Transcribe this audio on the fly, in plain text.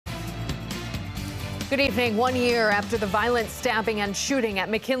Good evening. 1 year after the violent stabbing and shooting at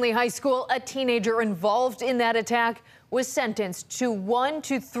McKinley High School, a teenager involved in that attack was sentenced to 1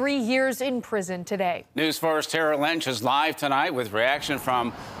 to 3 years in prison today. News 4's Tara Lynch is live tonight with reaction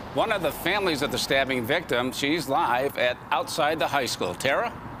from one of the families of the stabbing victim. She's live outside the high school.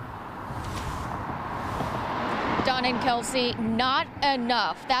 Tara? Don and Kelsey, not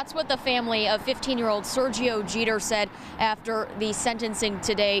enough. That's what the family of 15-year-old Sergio Jeter said after the sentencing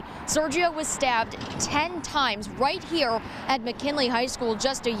today. Sergio was stabbed 10 times right here at McKinley High School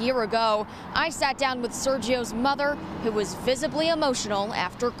just a year ago. I sat down with Sergio's mother, who was visibly emotional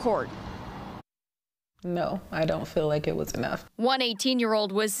after court. No, I don't feel like it was enough. One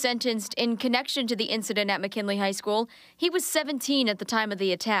 18-year-old was sentenced in connection to the incident at McKinley High School. He was 17 at the time of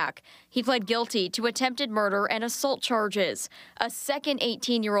the attack. He pled guilty to attempted murder and assault charges. A second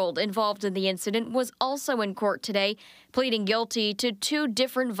 18-year-old involved in the incident was also in court today, pleading guilty to 2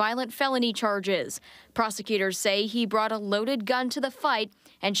 different violent felony charges. Prosecutors say he brought a loaded gun to the fight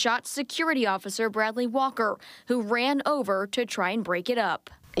and shot security officer Bradley Walker, who ran over to try and break it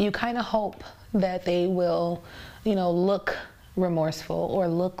up. You kind of hope that they will, look remorseful or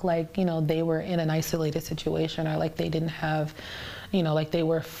look like, they were in an isolated situation or like they didn't have, like they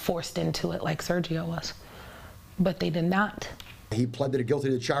were forced into it like Sergio was. But they did not. He pleaded guilty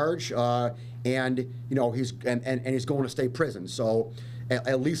to the charge, and he's going to state prison. So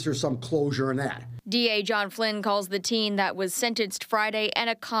at least there's some closure in that. DA John Flynn calls the teen that was sentenced Friday an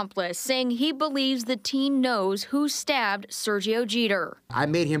accomplice, saying he believes the teen knows who stabbed Sergio Jeter. I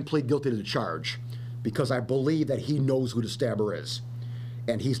made him plead guilty to the charge because I believe that he knows who the stabber is,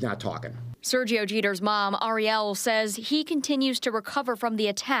 and he's not talking. Sergio Jeter's mom, Ariel, says he continues to recover from the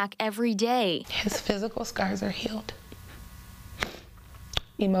attack every day. His physical scars are healed.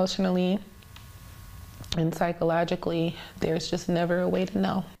 Emotionally and psychologically, there's just never a way to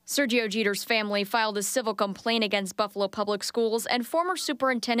know. Sergio Jeter's family filed a civil complaint against Buffalo Public Schools and former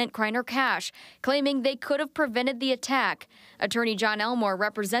Superintendent Kreiner Cash, claiming they could have prevented the attack. Attorney John Elmore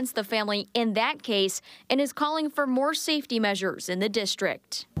represents the family in that case and is calling for more safety measures in the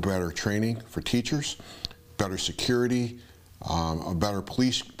district. Better training for teachers, better security, a better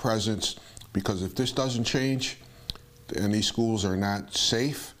police presence, because if this doesn't change and these schools are not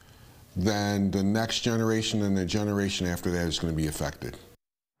safe, then the next generation and the generation after that is going to be affected.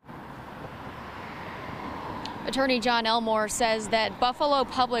 Attorney John Elmore says that Buffalo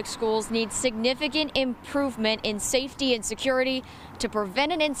Public Schools need significant improvement in safety and security to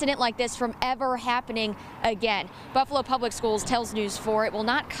prevent an incident like this from ever happening again. Buffalo Public Schools tells News 4 it will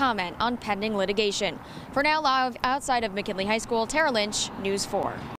not comment on pending litigation. For now, live outside of McKinley High School, Tara Lynch, News 4.